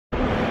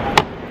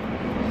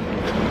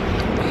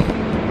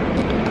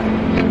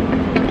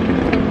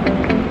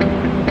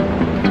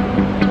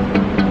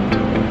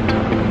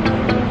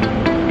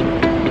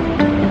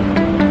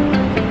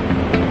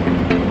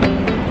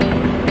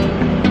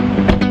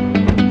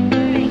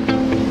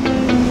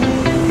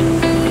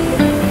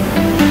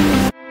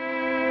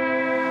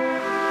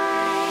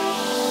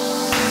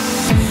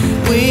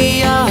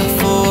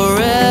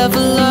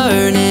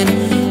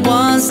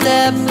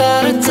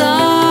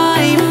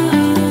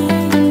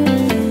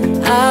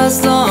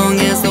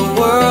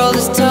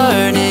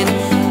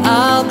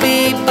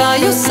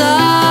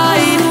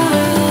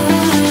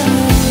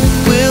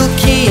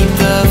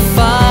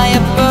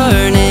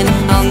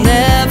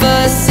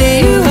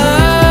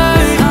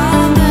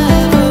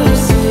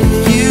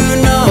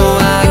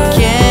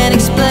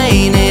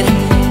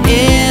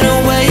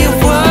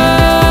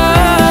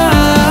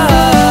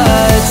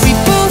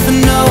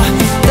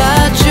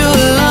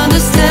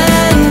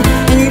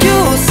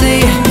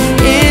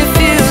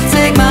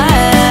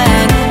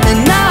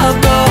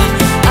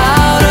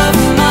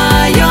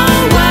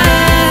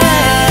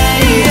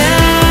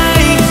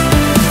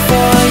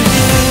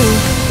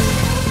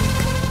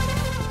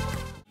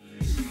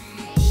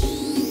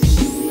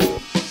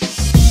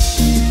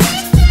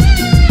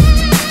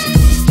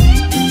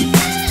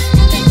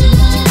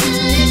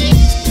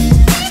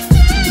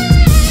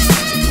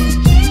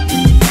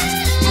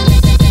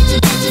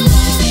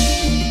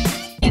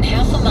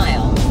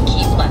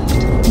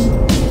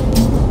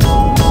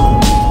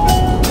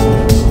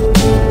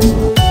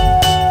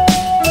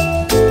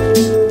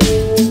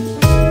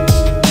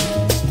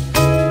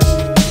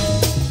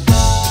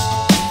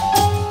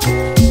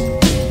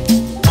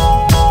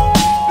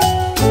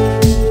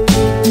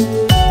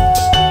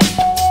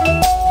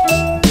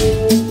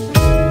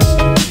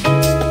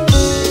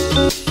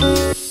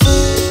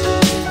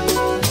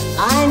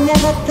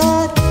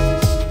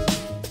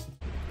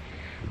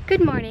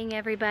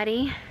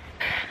everybody.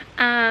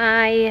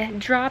 I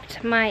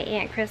dropped my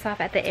Aunt Kris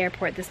off at the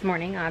airport this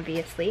morning,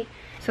 obviously.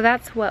 So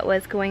that's what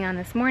was going on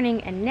this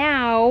morning, and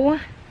now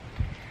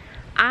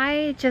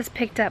I just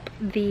picked up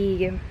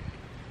the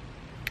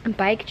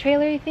bike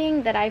trailer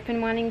thing that I've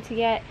been wanting to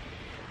get.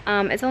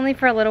 It's only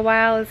for a little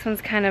while. This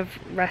one's kind of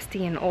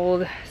rusty and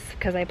old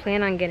because I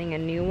plan on getting a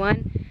new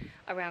one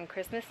around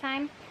Christmas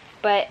time.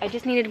 But I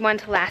just needed one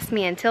to last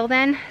me until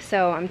then.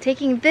 So I'm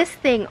taking this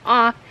thing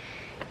off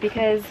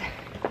because,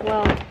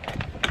 well,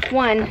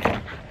 one,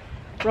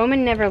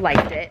 Roman never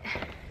liked it.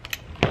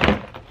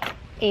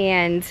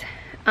 And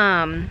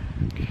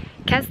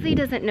Kesley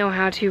doesn't know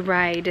how to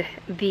ride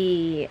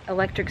the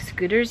electric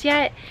scooters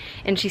yet,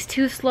 and she's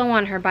too slow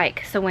on her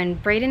bike. So when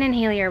Brayden and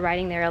Haley are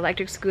riding their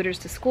electric scooters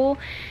to school,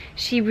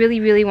 she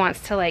really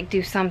wants to like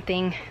do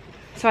something.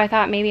 So I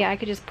thought maybe I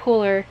could just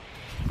pull her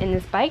in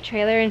this bike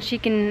trailer and she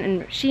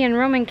and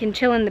Roman can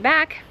chill in the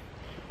back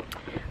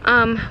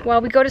while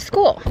we go to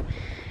school.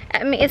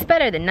 I mean, it's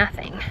better than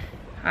nothing,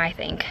 I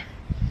think.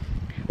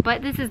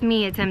 But this is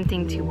me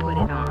attempting to put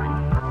it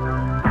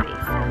on,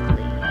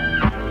 basically.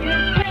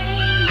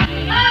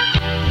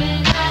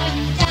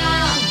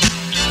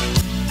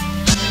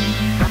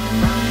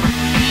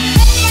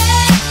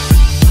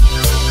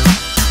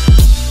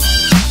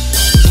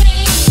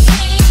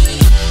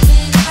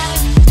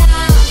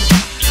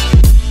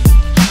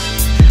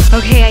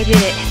 Okay, I did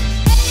it.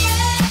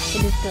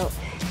 It is built.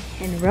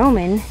 And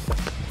Roman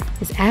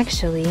is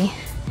actually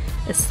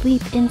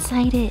asleep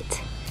inside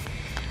it.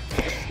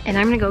 And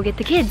I'm gonna go get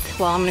the kids.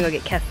 Well, I'm gonna go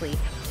get Kesley.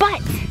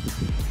 But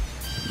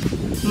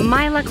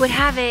my luck would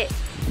have it.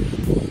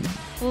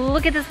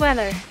 Look at this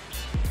weather.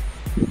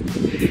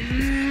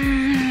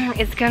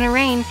 It's gonna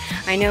rain.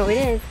 I know it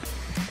is.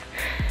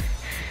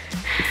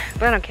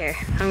 But I don't care.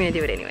 I'm gonna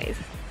do it anyways.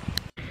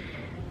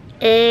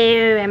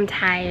 Oh, I'm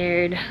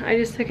tired. I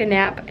just took a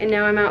nap and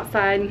now I'm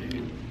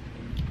outside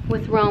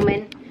with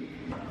Roman.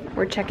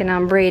 We're checking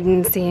on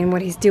Brayden, seeing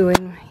what he's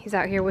doing. He's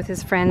out here with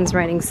his friends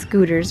riding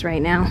scooters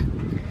right now.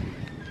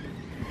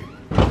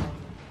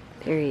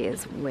 There he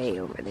is, way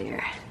over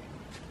there.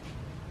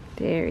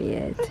 There he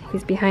is.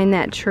 He's behind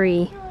that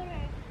tree.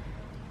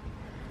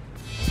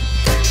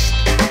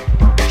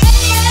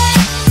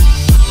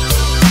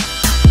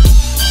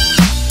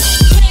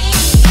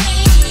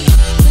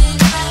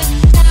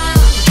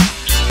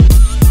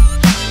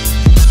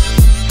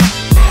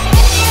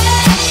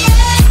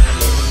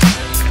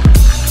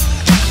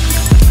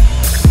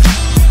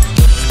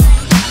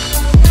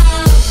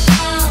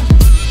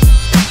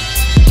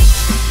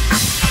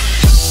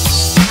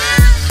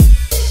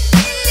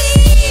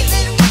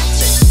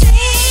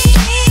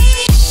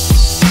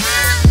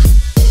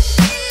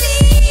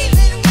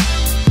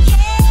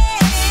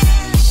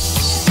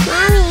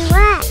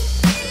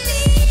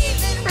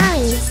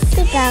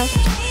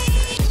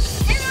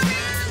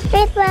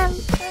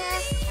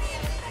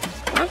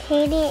 I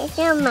hate it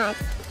so much.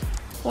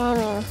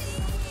 Yummy.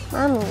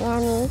 Mommy,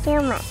 yummy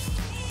so much.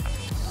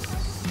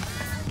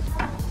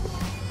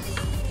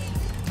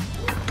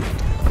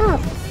 Oh.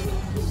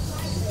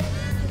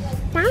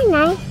 That's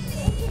nice.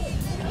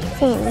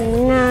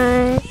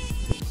 Nice.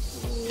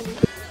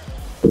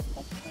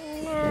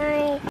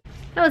 Nice.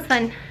 That was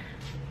fun.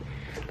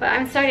 But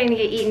I'm starting to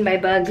get eaten by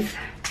bugs.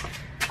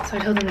 So I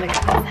told them to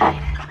come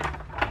inside.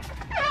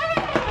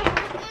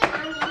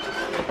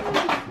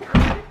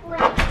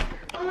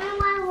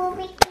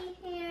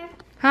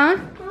 Huh?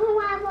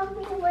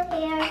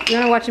 You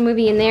want to watch a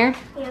movie in there?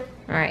 Yeah.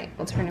 Alright,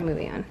 we'll turn a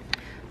movie on.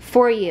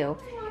 For you.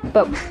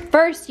 But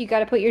first, you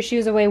gotta put your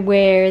shoes away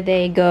where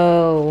they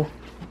go.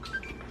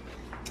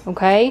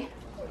 Okay?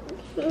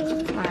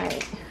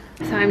 Alright.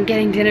 So I'm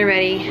getting dinner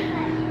ready.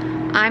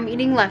 I'm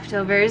eating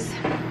leftovers.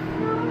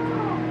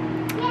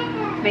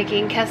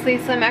 Making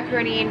Kesley some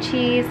macaroni and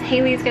cheese.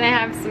 Haley's gonna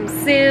have some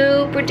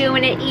soup. We're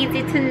doing it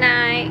easy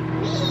tonight.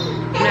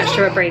 I'm not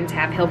sure what Brayden's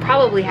have. He'll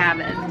probably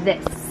have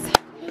this.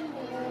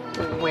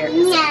 Where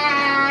is it?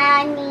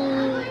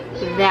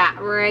 That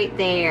right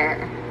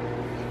there.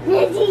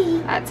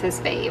 That's his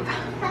fave.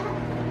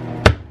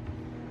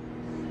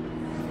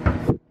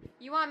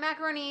 You want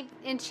macaroni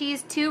and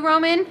cheese too,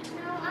 Roman? No,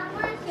 I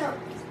want soup.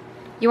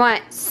 You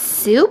want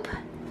soup?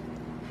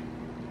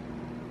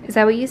 Is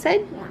that what you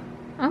said?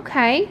 Yeah.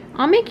 Okay,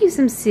 I'll make you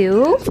some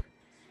soup.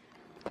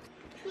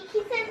 He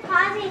keeps on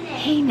pausing it.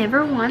 He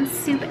never wants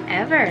soup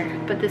ever,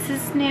 but this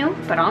is new.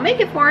 But I'll make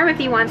it for him if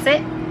he wants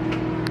it.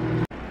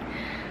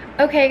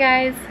 Okay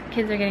guys,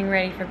 kids are getting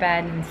ready for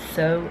bed and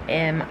so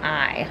am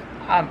I,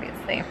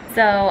 obviously.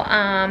 So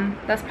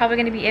that's probably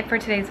going to be it for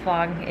today's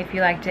vlog. If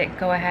you liked it,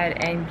 go ahead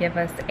and give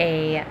us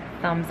a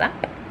thumbs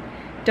up.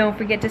 Don't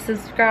forget to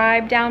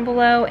subscribe down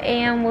below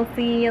and we'll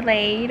see you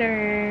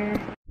later.